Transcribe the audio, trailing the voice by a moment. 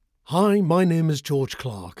Hi, my name is George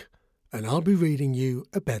Clarke, and I'll be reading you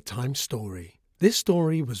a bedtime story. This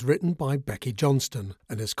story was written by Becky Johnston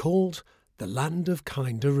and is called The Land of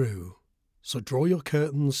Kindaroo. So draw your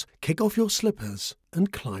curtains, kick off your slippers,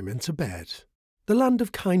 and climb into bed. The Land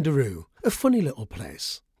of Kindaroo, a funny little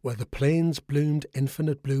place where the plains bloomed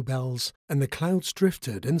infinite bluebells and the clouds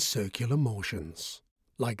drifted in circular motions,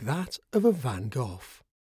 like that of a Van Gogh,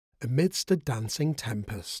 amidst a dancing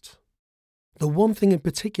tempest. The one thing in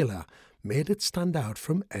particular made it stand out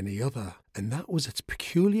from any other, and that was its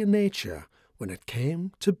peculiar nature when it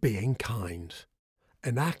came to being kind,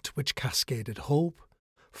 an act which cascaded hope,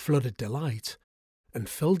 flooded delight, and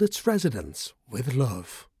filled its residents with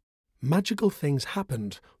love. Magical things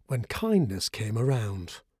happened when kindness came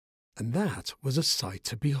around, and that was a sight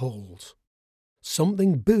to behold.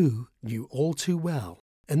 Something Boo knew all too well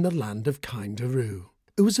in the land of Kindaroo.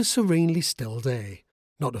 It was a serenely still day,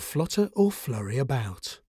 not a flutter or flurry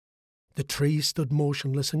about. The trees stood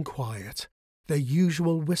motionless and quiet, their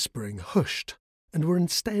usual whispering hushed, and were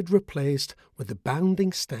instead replaced with the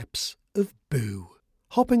bounding steps of Boo,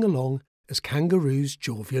 hopping along as kangaroos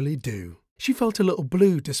jovially do. She felt a little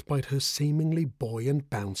blue despite her seemingly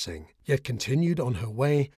buoyant bouncing, yet continued on her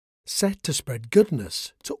way, set to spread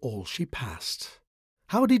goodness to all she passed.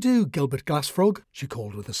 "Howdy do, Gilbert Glassfrog," she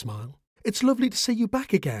called with a smile. "It's lovely to see you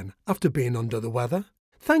back again after being under the weather."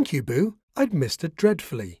 "Thank you, Boo. I'd missed it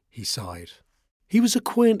dreadfully," he sighed. He was a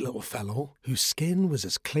quaint little fellow whose skin was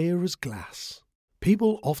as clear as glass.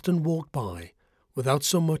 People often walked by without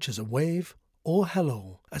so much as a wave or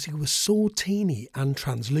hello, as he was so teeny and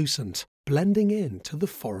translucent, blending into the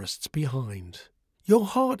forests behind. "Your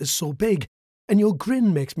heart is so big, and your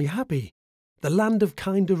grin makes me happy. The land of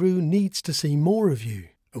Kindaroo needs to see more of you."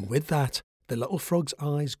 And with that, the little frog's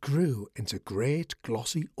eyes grew into great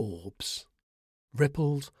glossy orbs,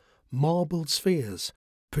 rippled, marbled spheres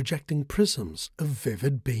projecting prisms of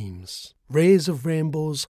vivid beams. Rays of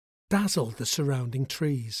rainbows dazzled the surrounding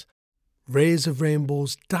trees.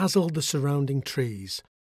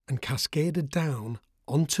 And cascaded down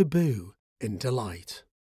onto Boo in delight.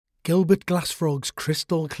 Gilbert Glassfrog's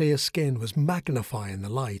crystal clear skin was magnifying the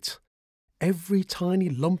light. Every tiny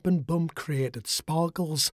lump and bump created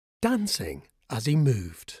sparkles, dancing as he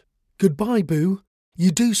moved. "Goodbye, Boo. You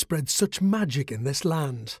do spread such magic in this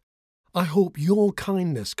land. I hope your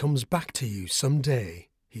kindness comes back to you some day,"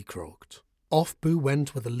 he croaked. Off Boo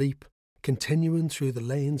went with a leap, continuing through the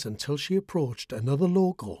lanes until she approached another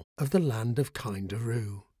local of the land of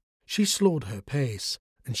Kindaroo. She slowed her pace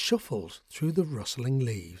and shuffled through the rustling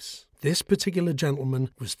leaves. This particular gentleman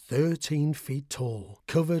was 13 feet tall,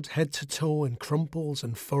 covered head to toe in crumples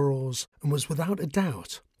and furrows, and was without a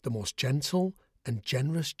doubt the most gentle and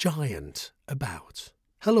generous giant about.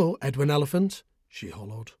 "Hello, Edwin Elephant," she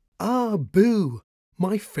hollowed. "Ah, Boo,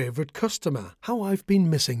 my favourite customer. How I've been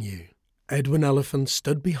missing you." Edwin Elephant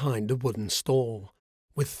stood behind a wooden stall,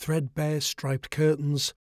 with threadbare striped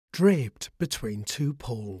curtains draped between two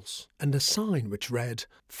poles, and a sign which read,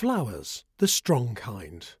 "Flowers, the strong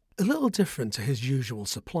kind." A little different to his usual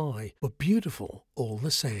supply, but beautiful all the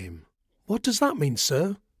same. "What does that mean,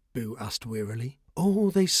 sir?" Boo asked wearily.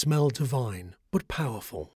 "Oh, they smell divine, but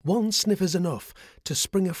powerful. One sniff is enough to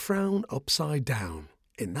spring a frown upside down.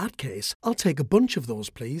 In that case, I'll take a bunch of those,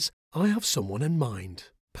 please. I have someone in mind."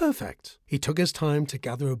 "Perfect." He took his time to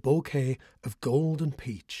gather a bouquet of gold and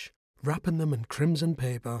peach, wrapping them in crimson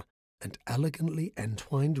paper and elegantly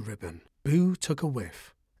entwined ribbon. Boo took a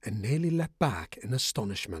whiff and nearly leapt back in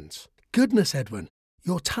astonishment. "Goodness, Edwin,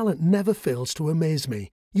 your talent never fails to amaze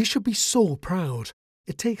me. You should be so proud.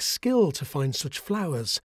 It takes skill to find such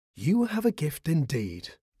flowers. You have a gift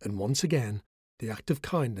indeed." And once again, the act of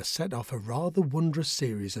kindness set off a rather wondrous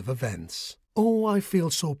series of events. "Oh, I feel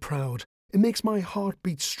so proud. It makes my heart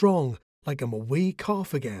beat strong, like I'm a wee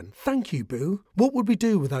calf again. Thank you, Boo. What would we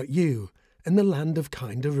do without you in the land of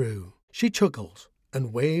Kindaroo?" She chuckled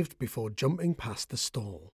and waved before jumping past the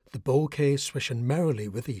stall, the bouquet swishing merrily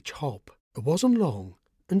with each hop. It wasn't long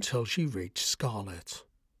until she reached Scarlet.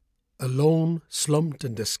 Alone, slumped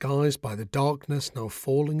and disguised by the darkness now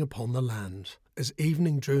falling upon the land. As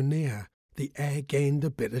evening drew near, the air gained a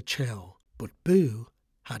bitter chill, but Boo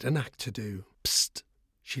had an act to do. "Psst!"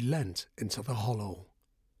 She leant into the hollow.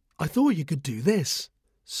 "I thought you could do this."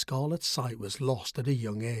 Scarlet's sight was lost at a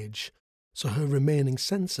young age, so her remaining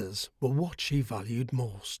senses were what she valued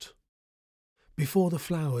most. Before the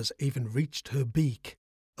flowers even reached her beak,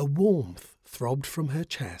 a warmth throbbed from her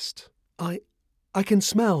chest. I can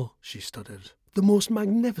smell," she stuttered, "the most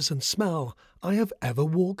magnificent smell I have ever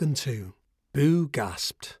woken to." Boo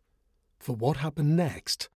gasped, for what happened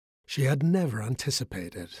next she had never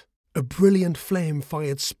anticipated. A brilliant flame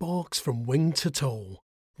fired sparks from wing to toe,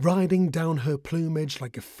 riding down her plumage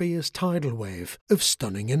like a fierce tidal wave of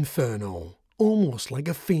stunning inferno, almost like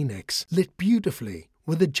a phoenix lit beautifully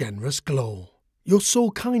with a generous glow. You're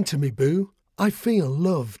so kind to me, Boo. I feel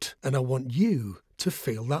loved, and I want you to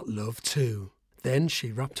feel that love too. Then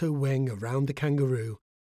she wrapped her wing around the kangaroo,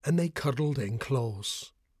 and they cuddled in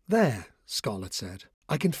close. There, Scarlet said,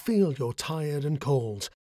 I can feel you're tired and cold.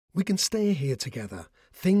 We can stay here together.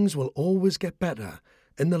 Things will always get better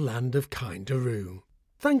in the land of Kindaroo.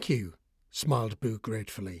 Thank you, smiled Boo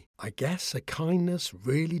gratefully. I guess a kindness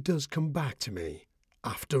really does come back to me,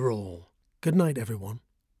 after all. Good night, everyone.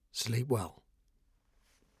 Sleep well.